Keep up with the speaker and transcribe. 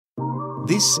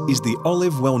This is the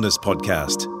Olive Wellness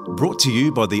Podcast, brought to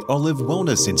you by the Olive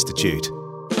Wellness Institute.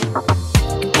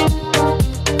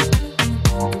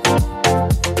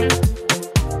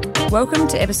 Welcome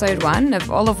to episode 1 of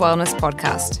Olive Wellness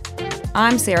Podcast.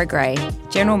 I'm Sarah Gray,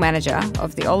 General Manager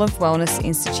of the Olive Wellness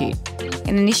Institute,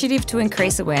 an initiative to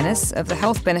increase awareness of the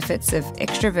health benefits of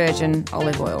extra virgin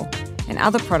olive oil and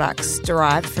other products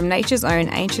derived from nature's own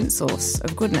ancient source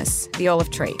of goodness, the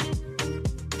olive tree.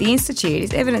 The Institute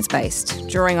is evidence-based,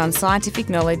 drawing on scientific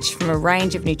knowledge from a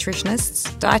range of nutritionists,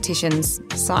 dietitians,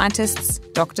 scientists,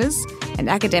 doctors and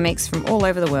academics from all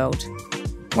over the world.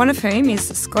 One of whom is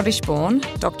Scottish-born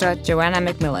Dr Joanna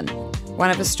McMillan, one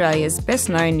of Australia's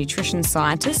best-known nutrition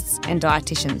scientists and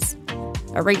dietitians.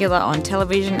 A regular on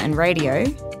television and radio,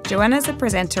 Joanna's a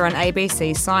presenter on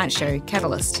ABC's science show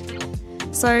Catalyst.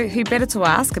 So who better to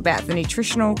ask about the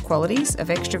nutritional qualities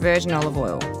of extra virgin olive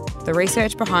oil, the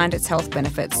research behind its health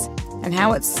benefits, and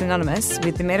how it's synonymous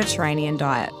with the Mediterranean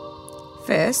diet.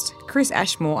 First, Chris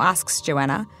Ashmore asks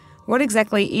Joanna, what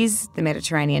exactly is the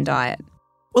Mediterranean diet?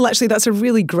 Well, actually, that's a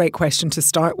really great question to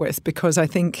start with, because I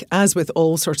think, as with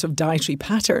all sorts of dietary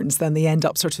patterns, then they end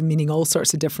up sort of meaning all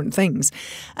sorts of different things.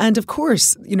 And of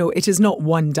course, you know, it is not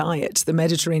one diet. The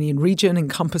Mediterranean region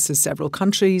encompasses several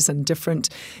countries and different,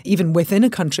 even within a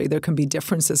country, there can be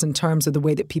differences in terms of the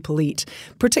way that people eat,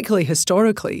 particularly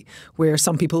historically, where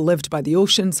some people lived by the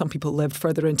ocean, some people lived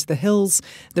further into the hills.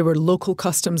 There were local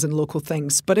customs and local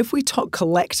things. But if we talk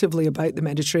collectively about the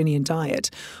Mediterranean diet,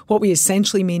 what we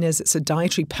essentially mean is it's a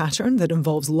dietary pattern that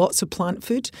involves lots of plant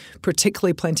food,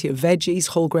 particularly plenty of veggies,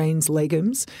 whole grains,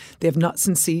 legumes. They have nuts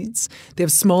and seeds. They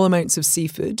have small amounts of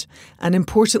seafood. And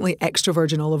importantly, extra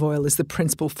virgin olive oil is the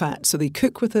principal fat. So they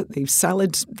cook with it, they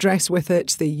salad dress with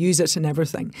it, they use it in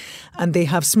everything. And they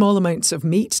have small amounts of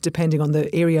meat, depending on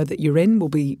the area that you're in, will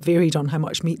be varied on how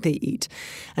much meat they eat.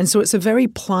 And so it's a very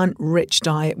plant-rich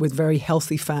diet with very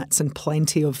healthy fats and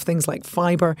plenty of things like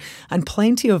fibre and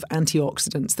plenty of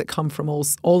antioxidants that come from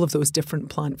all of those different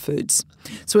plant foods.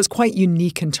 So it's quite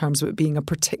unique in terms of it being a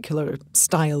particular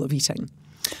style of eating.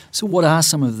 So what are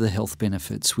some of the health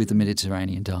benefits with the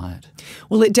Mediterranean diet?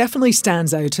 Well, it definitely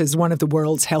stands out as one of the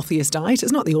world's healthiest diets.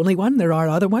 It's not the only one. There are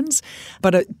other ones.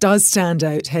 But it does stand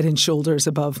out head and shoulders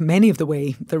above many of the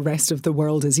way the rest of the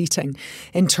world is eating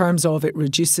in terms of it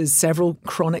reduces several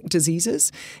chronic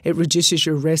diseases. It reduces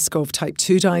your risk of type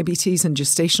 2 diabetes and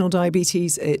gestational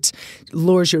diabetes. It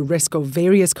lowers your risk of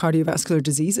various cardiovascular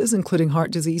diseases, including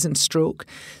heart disease and stroke.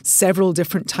 Several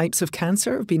different types of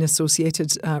cancer have been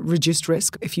associated, reduced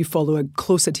risk if you follow a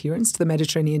close adherence to the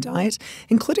Mediterranean diet,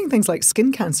 including things like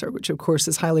skin cancer, which of course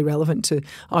is highly relevant to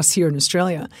us here in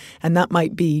Australia. And that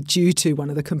might be due to one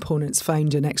of the components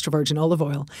found in extra virgin olive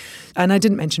oil. And I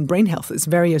didn't mention brain health. It's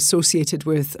very associated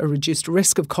with a reduced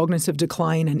risk of cognitive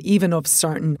decline and even of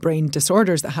certain brain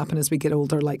disorders that happen as we get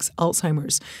older, like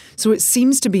Alzheimer's. So it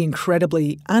seems to be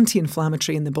incredibly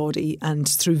anti-inflammatory in the body and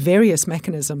through various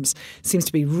mechanisms seems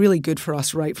to be really good for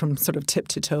us right from sort of tip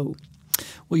to toe.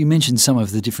 Well, you mentioned some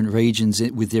of the different regions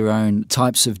with their own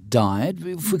types of diet.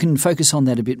 If we can focus on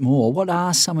that a bit more, what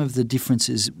are some of the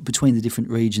differences between the different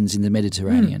regions in the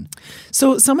Mediterranean?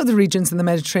 So some of the regions in the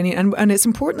Mediterranean, and it's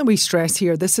important that we stress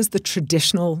here, this is the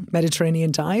traditional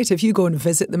Mediterranean diet. If you go and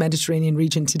visit the Mediterranean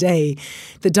region today,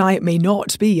 the diet may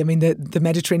not be. I mean, the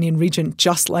Mediterranean region,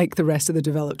 just like the rest of the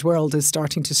developed world, is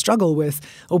starting to struggle with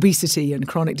obesity and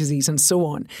chronic disease and so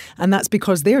on. And that's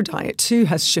because their diet too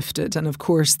has shifted. And of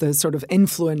course, the sort of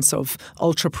influence of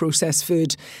ultra-processed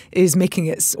food is making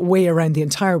its way around the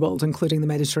entire world, including the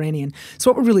Mediterranean. So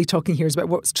what we're really talking here is about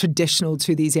what's traditional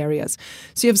to these areas.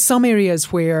 So you have some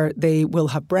areas where they will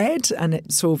have bread. And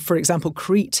so, for example,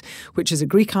 Crete, which is a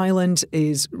Greek island,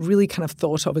 is really kind of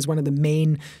thought of as one of the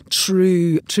main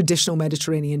true traditional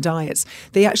Mediterranean diets.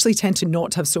 They actually tend to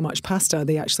not have so much pasta.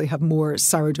 They actually have more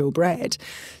sourdough bread.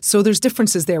 So there's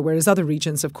differences there, whereas other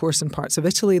regions, of course, in parts of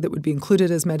Italy that would be included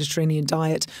as Mediterranean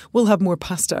diet will have more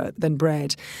pasta than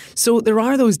bread. So there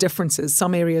are those differences.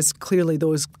 Some areas, clearly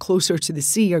those closer to the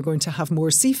sea, are going to have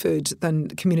more seafood than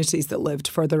communities that lived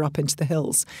further up into the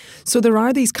hills. So there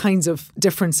are these kinds of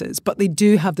differences, but they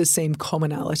do have the same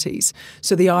commonalities.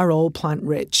 So they are all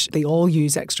plant-rich. They all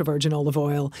use extra virgin olive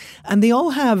oil. And they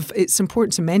all have, it's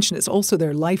important to mention, it's also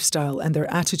their lifestyle and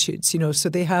their attitudes, you know. So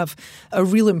they have a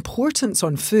real importance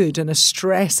on food and a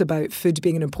stress about food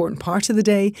being an important part of the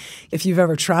day. If you've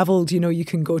ever travelled, you know, you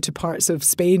can go to parts of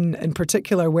Spain in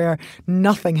particular where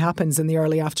nothing happens in the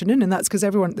early afternoon, and that's because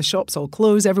the shops all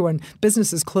close,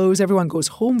 businesses close, everyone goes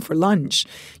home for lunch.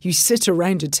 You sit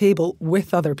around a table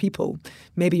with other people,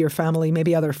 maybe your family,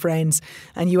 maybe other friends,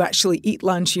 and you actually eat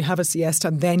lunch, you have a siesta,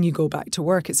 and then you go back to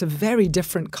work. It's a very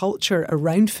different culture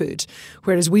around food,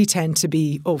 whereas we tend to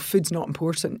be, food's not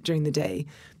important during the day.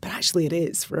 But actually it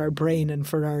is for our brain and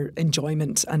for our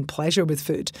enjoyment and pleasure with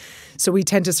food. So we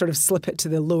tend to sort of slip it to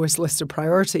the lowest list of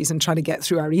priorities and try to get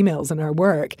through our emails and our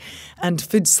work. And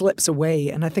food slips away.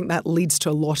 And I think that leads to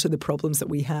a lot of the problems that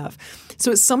we have. So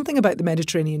it's something about the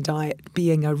Mediterranean diet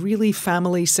being a really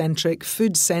family-centric,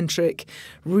 food-centric,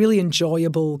 really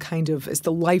enjoyable it's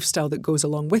the lifestyle that goes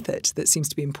along with it that seems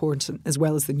to be important, as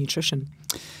well as the nutrition.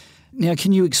 Now,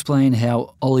 can you explain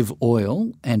how olive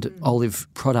oil and olive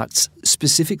products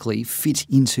specifically fit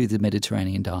into the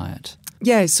Mediterranean diet?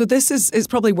 Yeah, so it's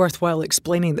probably worthwhile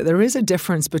explaining that there is a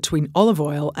difference between olive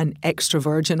oil and extra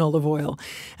virgin olive oil.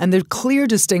 And the clear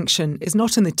distinction is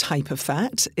not in the type of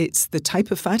fat. It's the type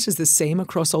of fat is the same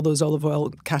across all those olive oil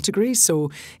categories.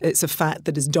 So it's a fat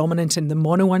that is dominant in the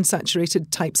monounsaturated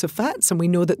types of fats. And we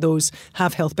know that those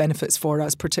have health benefits for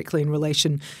us, particularly in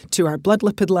relation to our blood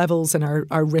lipid levels and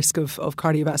our risk of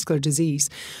cardiovascular disease.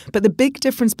 But the big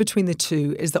difference between the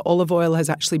two is that olive oil has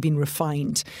actually been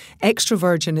refined. Extra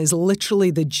virgin is literally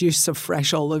the juice of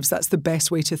fresh olives. That's the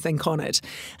best way to think on it.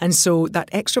 And so that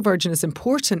extra virgin is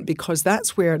important because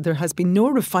that's where there has been no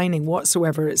refining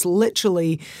whatsoever. It's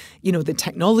literally, the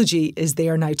technology is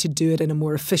there now to do it in a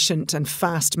more efficient and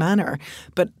fast manner.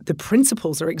 But the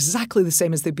principles are exactly the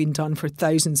same as they've been done for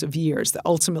thousands of years. That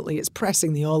ultimately it's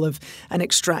pressing the olive and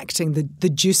extracting the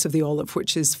juice of the olive,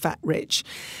 which is fat rich.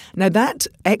 Now that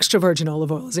extra virgin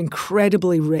olive oil is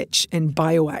incredibly rich in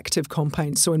bioactive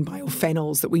compounds, so in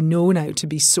biophenols that we know now to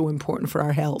be so important for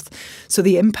our health. So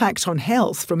the impact on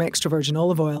health from extra virgin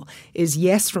olive oil is,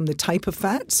 yes, from the type of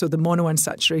fat, so the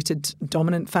monounsaturated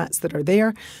dominant fats that are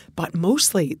there, but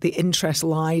mostly the interest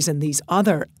lies in these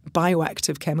other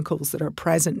bioactive chemicals that are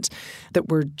present that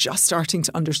we're just starting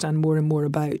to understand more and more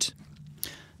about.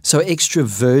 So extra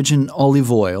virgin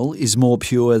olive oil is more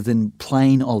pure than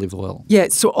plain olive oil? Yeah,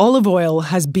 so olive oil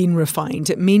has been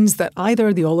refined. It means that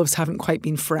either the olives haven't quite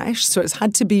been fresh, so it's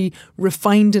had to be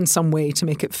refined in some way to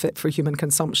make it fit for human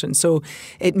consumption. So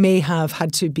it may have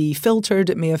had to be filtered,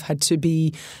 it may have had to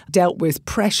be dealt with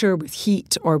pressure, with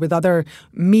heat, or with other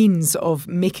means of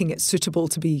making it suitable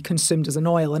to be consumed as an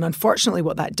oil. And unfortunately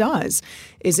what that does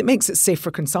is it makes it safe for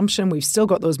consumption. We've still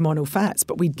got those monofats,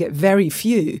 but we get very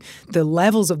few. The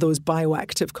levels of those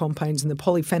bioactive compounds and the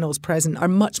polyphenols present are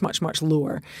much, much, much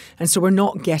lower. And so we're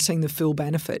not getting the full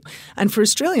benefit. And for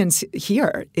Australians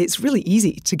here, it's really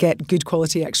easy to get good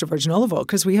quality extra virgin olive oil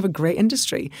because we have a great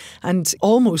industry. And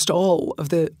almost all of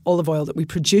the olive oil that we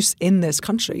produce in this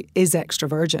country is extra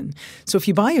virgin. So if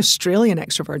you buy Australian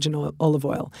extra virgin olive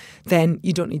oil, then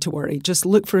you don't need to worry. Just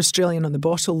look for Australian on the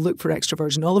bottle, look for extra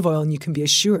virgin olive oil, and you can be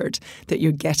assured that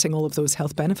you're getting all of those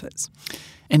health benefits.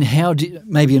 And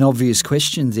maybe an obvious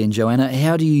question then, Joanna,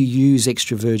 how do you use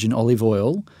extra virgin olive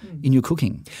oil in your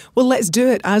cooking? Well, let's do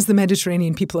it as the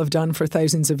Mediterranean people have done for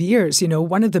thousands of years.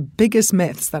 One of the biggest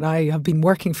myths that I have been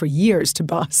working for years to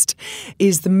bust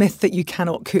is the myth that you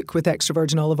cannot cook with extra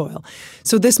virgin olive oil.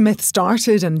 So this myth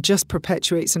started and just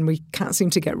perpetuates and we can't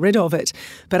seem to get rid of it.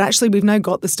 But actually we've now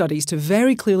got the studies to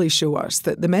very clearly show us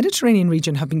that the Mediterranean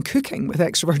region have been cooking with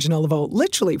extra virgin olive oil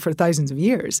literally for thousands of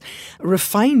years.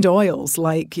 Refined oils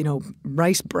like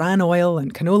rice bran oil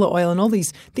and canola oil and all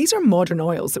these are modern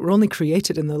oils that were only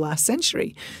created in the last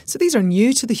century. So these are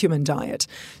new to the human diet.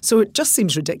 So it just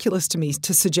seems ridiculous to me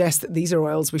to suggest that these are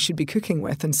oils we should be cooking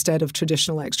with instead of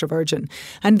traditional extra virgin.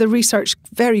 And the research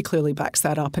very clearly backs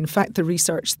that up. In fact, the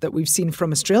research that we've seen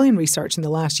from Australian research in the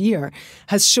last year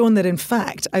has shown that, in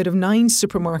fact, out of 9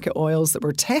 supermarket oils that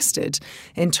were tested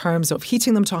in terms of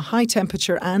heating them to a high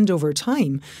temperature and over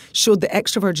time, showed that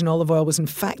extra virgin olive oil was in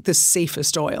fact the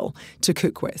safest oil to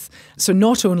cook with. So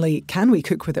not only can we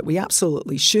cook with it, we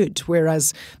absolutely should.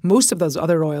 Whereas most of those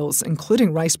other oils,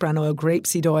 including rice bran oil,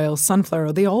 grapeseed oil,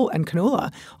 sunflower oil, and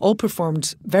canola, all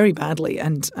performed very badly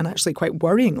and actually quite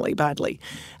worryingly badly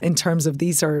in terms of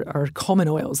these are common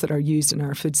oils that are used in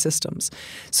our food systems.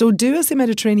 So do as the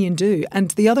Mediterranean do.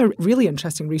 And the other really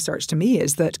interesting research to me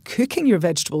is that cooking your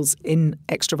vegetables in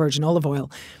extra virgin olive oil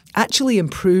actually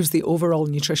improves the overall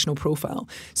nutritional profile.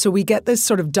 So we get this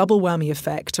sort of double whammy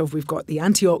effect of we've got the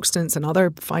antioxidants and other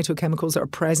phytochemicals that are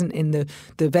present in the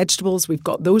vegetables. We've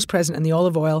got those present in the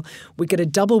olive oil. We get a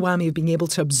double whammy of being able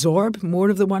to absorb more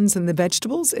of the ones in the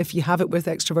vegetables if you have it with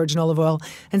extra virgin olive oil.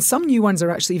 And some new ones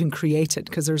are actually even created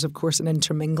because there's, of course, an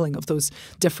intermingling of those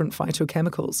different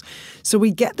phytochemicals. So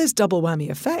we get this double whammy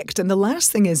effect. And the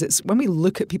last thing is, it's when we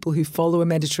look at people who follow a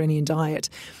Mediterranean diet,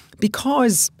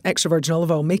 because extra virgin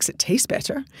olive oil makes it taste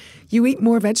better, you eat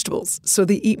more vegetables. So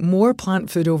they eat more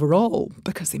plant food overall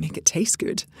because they make it taste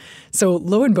good. So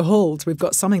lo and behold, we've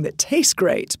got something that tastes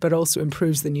great but also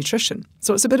improves the nutrition.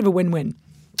 So it's a bit of a win-win.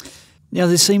 Now,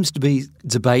 there seems to be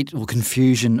debate or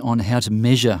confusion on how to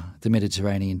measure the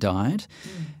Mediterranean diet.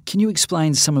 Can you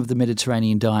explain some of the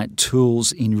Mediterranean diet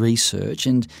tools in research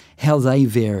and how they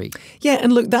vary? Yeah,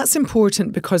 and look, that's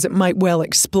important because it might well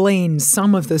explain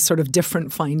some of the sort of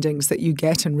different findings that you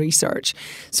get in research.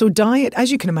 So diet,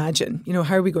 as you can imagine,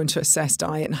 how are we going to assess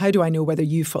diet and how do I know whether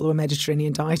you follow a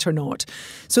Mediterranean diet or not?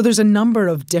 So there's a number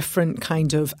of different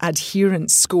kind of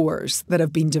adherence scores that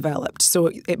have been developed.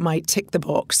 So it might tick the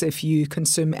box if you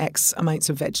consume X amounts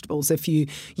of vegetables, if you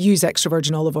use extra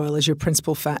virgin olive oil as your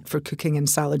principal fat for cooking and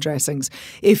salad dressings,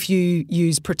 if you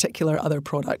use particular other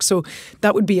products. So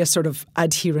that would be a sort of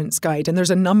adherence guide. And there's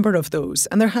a number of those.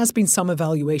 And there has been some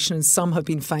evaluation and some have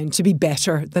been found to be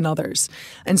better than others.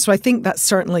 And so I think that's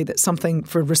something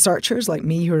for researchers like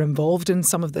me who are involved in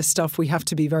some of this stuff, we have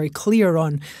to be very clear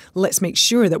on, let's make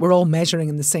sure that we're all measuring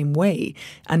in the same way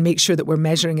and make sure that we're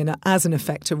measuring in as an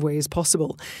effective way as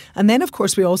possible. And then, of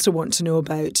course, we also want to know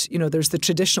about, there's the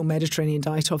traditional Mediterranean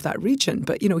diet of that region.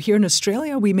 But, here in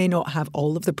Australia, we may not have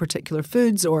all of the particular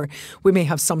foods, or we may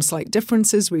have some slight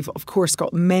differences. We've, of course,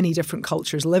 got many different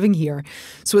cultures living here.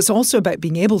 So it's also about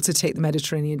being able to take the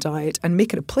Mediterranean diet and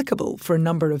make it applicable for a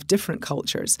number of different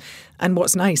cultures. And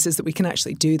what's nice is that we can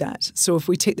actually do that. So if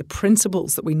we take the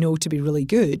principles that we know to be really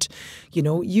good,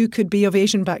 you could be of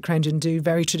Asian background and do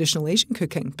very traditional Asian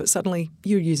cooking, but suddenly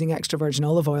you're using extra virgin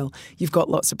olive oil. You've got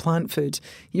lots of plant food.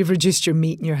 You've reduced your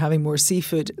meat and you're having more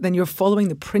seafood. Then you're following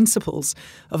the principles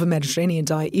of a Mediterranean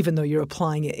diet, even though you're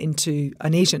applying it into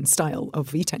an Asian style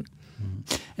of eating.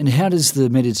 And how does the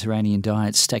Mediterranean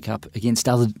diet stack up against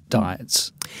other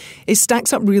diets? It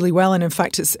stacks up really well, and in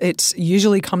fact it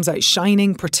usually comes out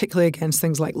shining, particularly against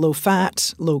things like low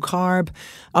fat, low carb,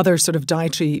 other sort of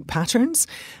dietary patterns.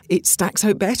 It stacks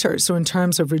out better. So in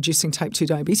terms of reducing type 2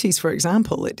 diabetes, for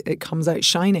example, it comes out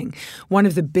shining. One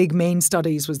of the big main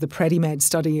studies was the PREDIMED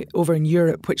study over in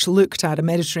Europe, which looked at a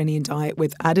Mediterranean diet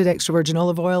with added extra virgin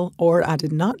olive oil or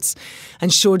added nuts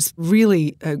and showed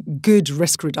really good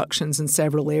risk reductions in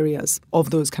several areas of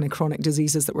those kind of chronic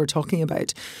diseases that we're talking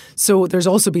about. So there's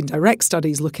also been direct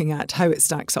studies looking at how it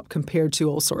stacks up compared to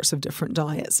all sorts of different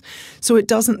diets. So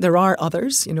there are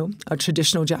others, a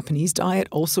traditional Japanese diet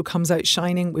also comes out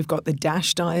shining. We've got the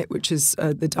DASH diet, which is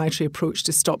the dietary approach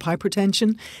to stop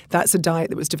hypertension. That's a diet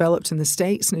that was developed in the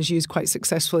States and is used quite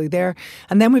successfully there.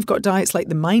 And then we've got diets like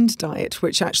the MIND diet,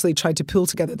 which actually tried to pull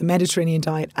together the Mediterranean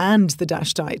diet and the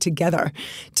DASH diet together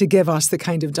to give us the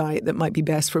kind of diet that might be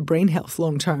best for brain health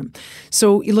long term.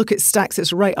 So you look at stacks,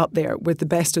 it's right up there with the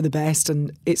best of the best,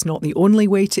 and it's not the only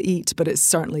way to eat, but it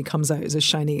certainly comes out as a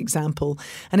shining example.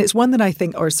 And it's one that I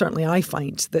think, or certainly I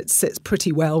find, that sits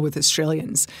pretty well with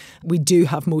Australians. We do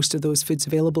have most of those foods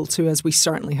available to us. We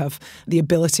certainly have the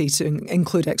ability to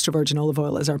include extra virgin olive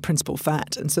oil as our principal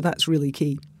fat, and so that's really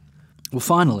key. Well,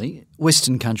 finally,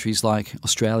 Western countries like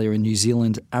Australia and New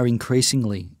Zealand are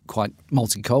increasingly quite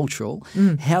multicultural.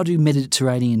 How do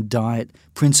Mediterranean diet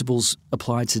principles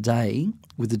apply today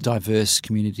with the diverse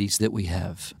communities that we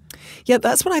have? Yeah,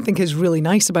 that's what I think is really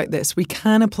nice about this. We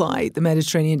can apply the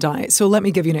Mediterranean diet. So let me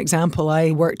give you an example.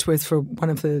 I worked with, for one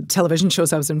of the television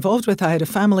shows I was involved with, I had a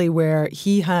family where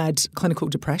he had clinical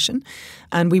depression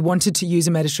and we wanted to use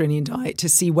a Mediterranean diet to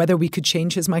see whether we could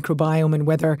change his microbiome and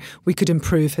whether we could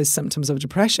improve his symptoms of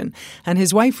depression. And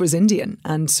his wife was Indian,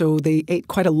 and so they ate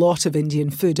quite a lot of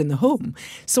Indian food in the home.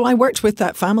 So I worked with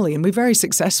that family and we very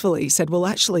successfully said, well,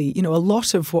 actually, a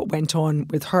lot of what went on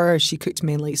with her, she cooked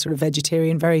mainly sort of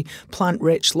vegetarian, very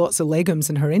plant-rich, lots of legumes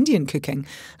in her Indian cooking.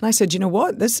 And I said, you know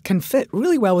what, this can fit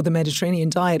really well with the Mediterranean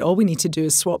diet. All we need to do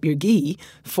is swap your ghee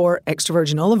for extra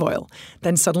virgin olive oil.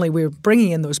 Then suddenly we're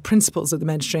bringing in those principles of the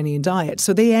Mediterranean diet.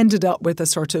 So they ended up with a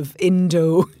sort of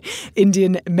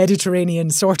Indo-Indian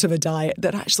Mediterranean sort of a diet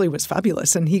that actually was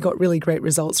fabulous, and he got really great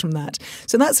results from that.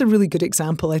 So that's a really good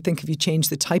example. I think if you change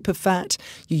the type of fat,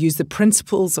 you use the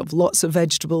principles of lots of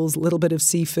vegetables, a little bit of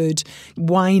seafood,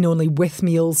 wine only with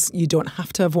meals. You don't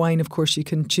have to have wine, of course, you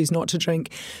can choose not to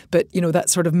drink. But, that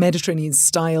sort of Mediterranean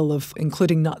style of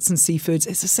including nuts and seafoods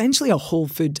is essentially a whole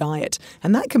food diet.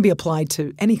 And that can be applied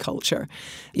to any culture.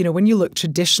 When you look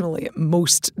traditionally at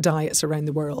most diets around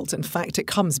the world, in fact, it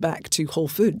comes back to whole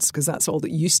foods because that's all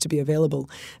that used to be available.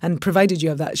 And provided you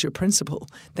have that as your principle,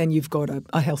 then you've got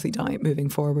a healthy diet moving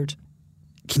forward.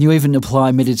 Can you even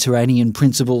apply Mediterranean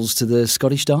principles to the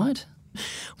Scottish diet?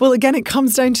 Well, again, it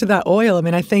comes down to that oil. I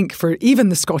mean, I think for even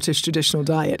the Scottish traditional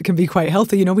diet, it can be quite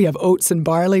healthy. We have oats and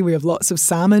barley, we have lots of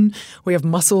salmon, we have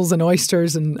mussels and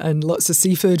oysters and lots of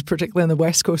seafood, particularly on the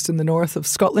west coast and the north of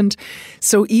Scotland.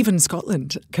 So even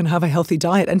Scotland can have a healthy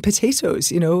diet. And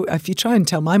potatoes, if you try and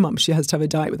tell my mum she has to have a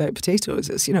diet without potatoes,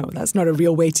 it's, that's not a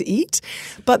real way to eat.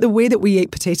 But the way that we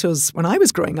ate potatoes when I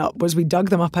was growing up was we dug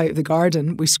them up out of the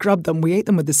garden, we scrubbed them, we ate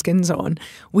them with the skins on.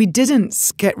 We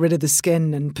didn't get rid of the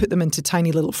skin and put them into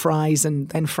tiny little fries and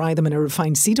then fry them in a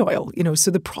refined seed oil.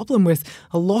 So the problem with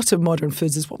a lot of modern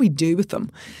foods is what we do with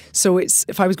them. So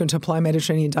if I was going to apply a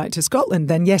Mediterranean diet to Scotland,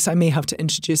 then yes, I may have to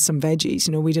introduce some veggies.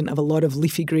 We didn't have a lot of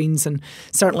leafy greens, and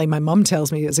certainly my mum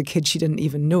tells me as a kid she didn't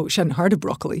even know. She hadn't heard of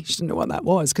broccoli. She didn't know what that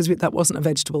was because that wasn't a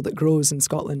vegetable that grows in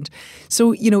Scotland.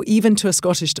 So, even to a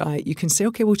Scottish diet, you can say,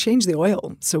 okay, we'll change the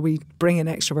oil. So we bring in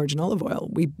extra virgin olive oil.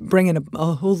 We bring in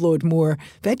a whole load more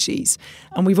veggies,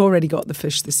 and we've already got the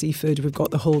fish, the seafood, we've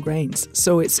got the whole grains.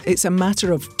 So it's a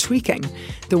matter of tweaking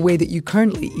the way that you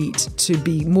currently eat to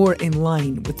be more in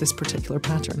line with this particular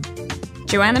pattern.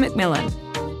 Joanna McMillan.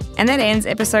 And that ends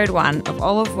episode 1 of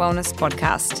Olive Wellness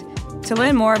Podcast. To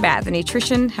learn more about the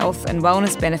nutrition, health and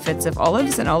wellness benefits of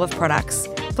olives and olive products,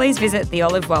 please visit the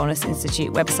Olive Wellness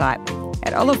Institute website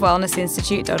at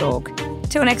olivewellnessinstitute.org.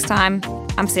 Till next time,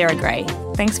 I'm Sarah Gray.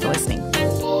 Thanks for listening.